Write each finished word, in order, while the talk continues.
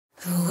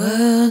The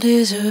world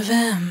is a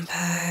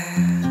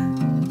vampire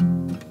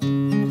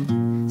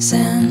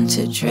sent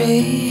to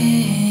drain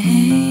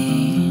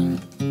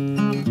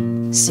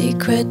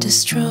secret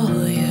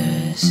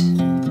destroyers,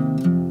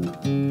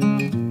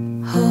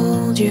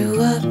 hold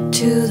you up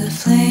to the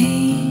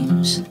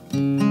flames.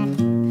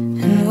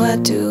 And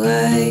what do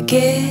I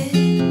get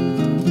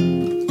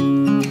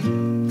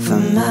for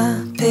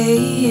my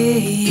pain?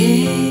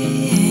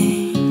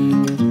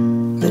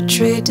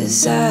 Betrayed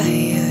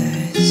desires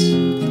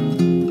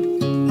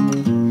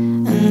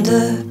and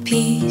a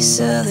piece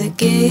of the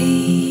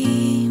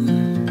game.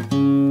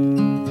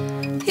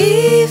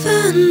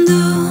 Even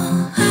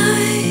though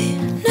I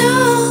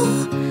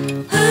know,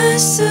 I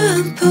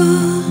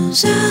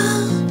suppose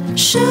I'll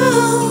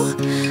show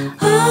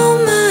all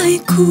my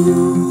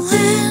cool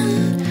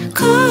and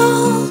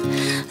cold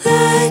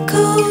like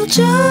old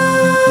Joe.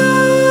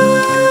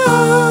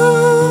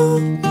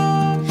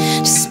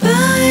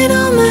 Despite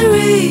all my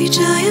rage,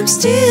 I am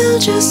still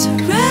just a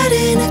rat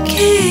in a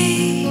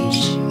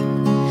cage.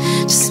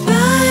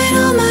 Despite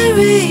all my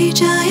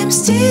rage, I am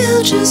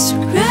still just a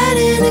rat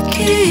in a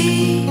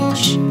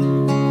cage.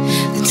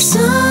 Then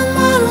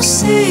someone will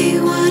say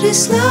what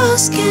is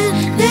lost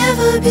can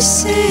never be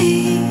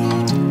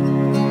saved.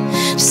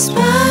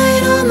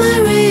 Despite all my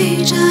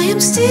rage, I am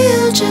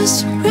still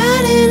just a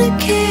rat in a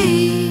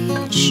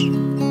cage.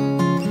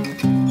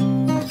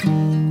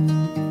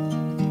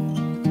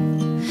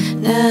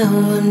 Now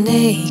I'm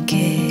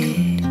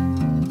naked,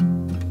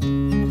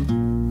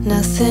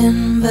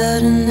 nothing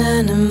but an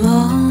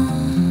animal.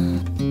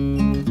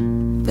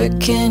 But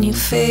can you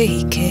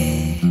fake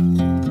it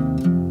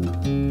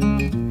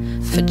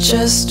for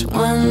just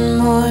one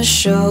more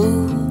show?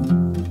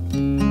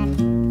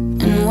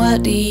 And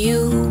what do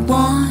you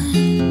want?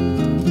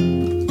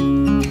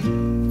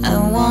 I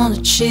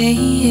wanna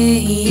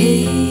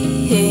change.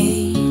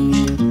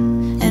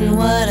 And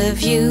what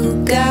have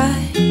you got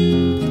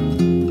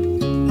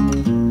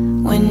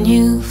when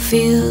you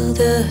feel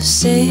the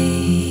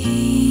same?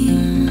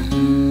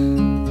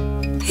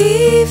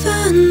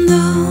 Even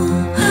though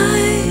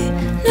I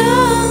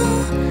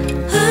know,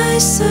 I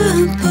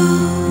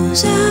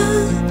suppose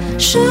I'll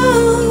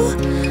show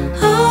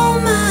all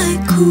my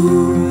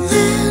cool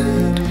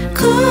and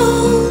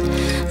cold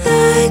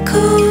like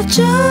old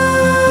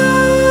Joe.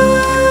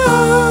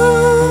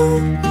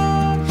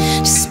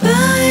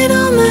 Despite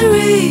all my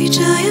rage,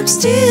 I am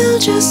still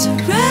just a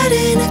rat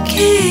in a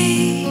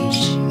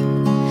cage.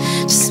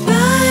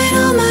 Despite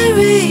all my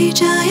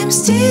rage, I am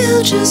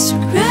still just a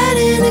rat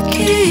in a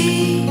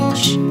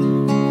cage.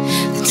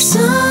 Then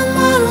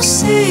someone will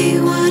say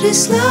what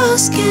is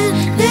lost can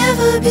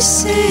never be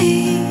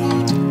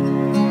saved.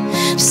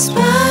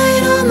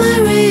 Despite all my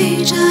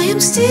rage, I am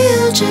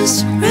still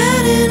just a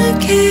rat in a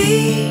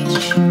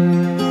cage.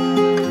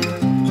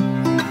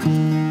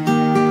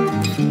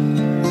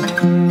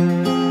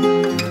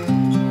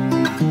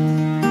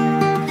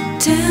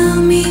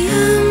 Tell me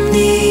I'm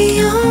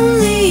the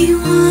only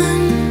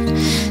one.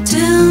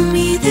 Tell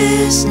me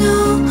there's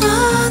no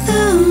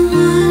other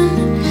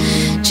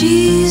one.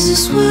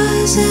 Jesus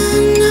was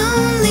an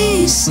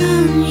only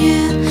son,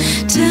 yeah.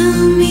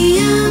 Tell me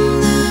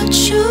I'm the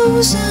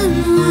chosen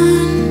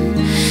one.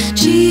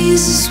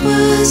 Jesus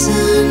was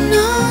an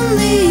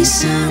only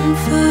son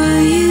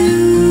for you.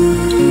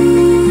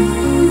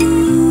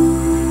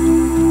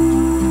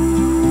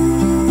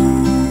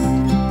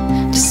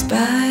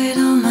 Despite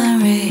all my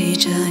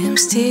rage, I am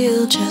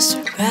still just a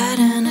rat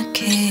in a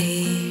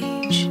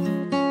cage.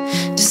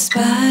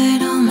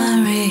 Despite all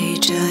my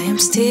rage, I am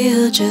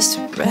still just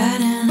a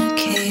rat in a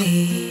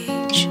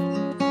cage.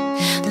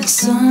 Then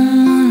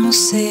someone will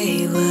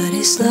say what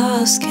is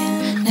lost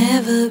can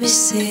never be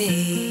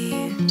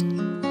saved.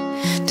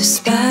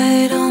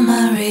 Despite all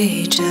my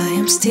rage, I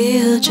am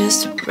still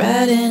just a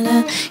rat in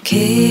a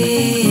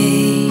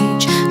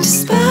cage.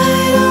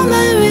 Despite all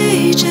my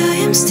rage, I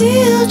am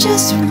still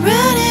just a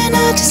rat in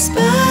a.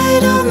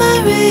 Despite all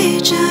my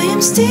rage, I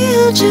am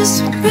still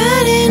just a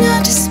rat in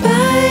a.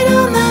 Despite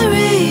all my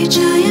rage, I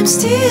am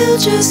still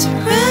just a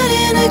rat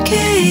in a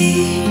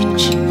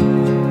cage.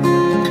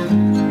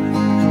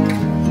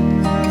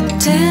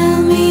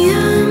 Tell me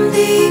I'm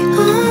the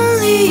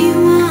only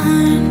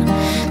one.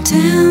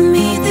 Tell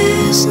me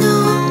there's no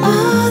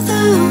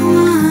other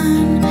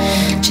one.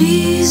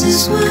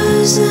 Jesus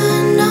was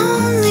an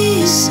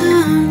only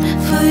son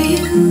for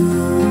you.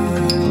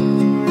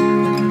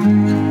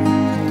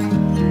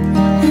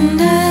 And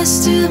I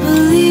still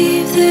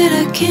believe that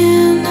I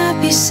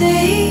cannot be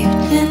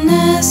saved. And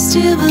I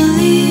still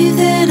believe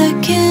that I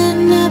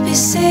cannot be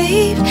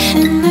saved.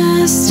 And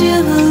I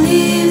still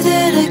believe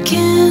that I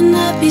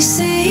cannot be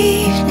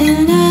saved.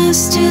 And I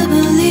still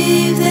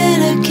believe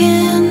that I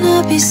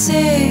cannot be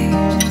saved.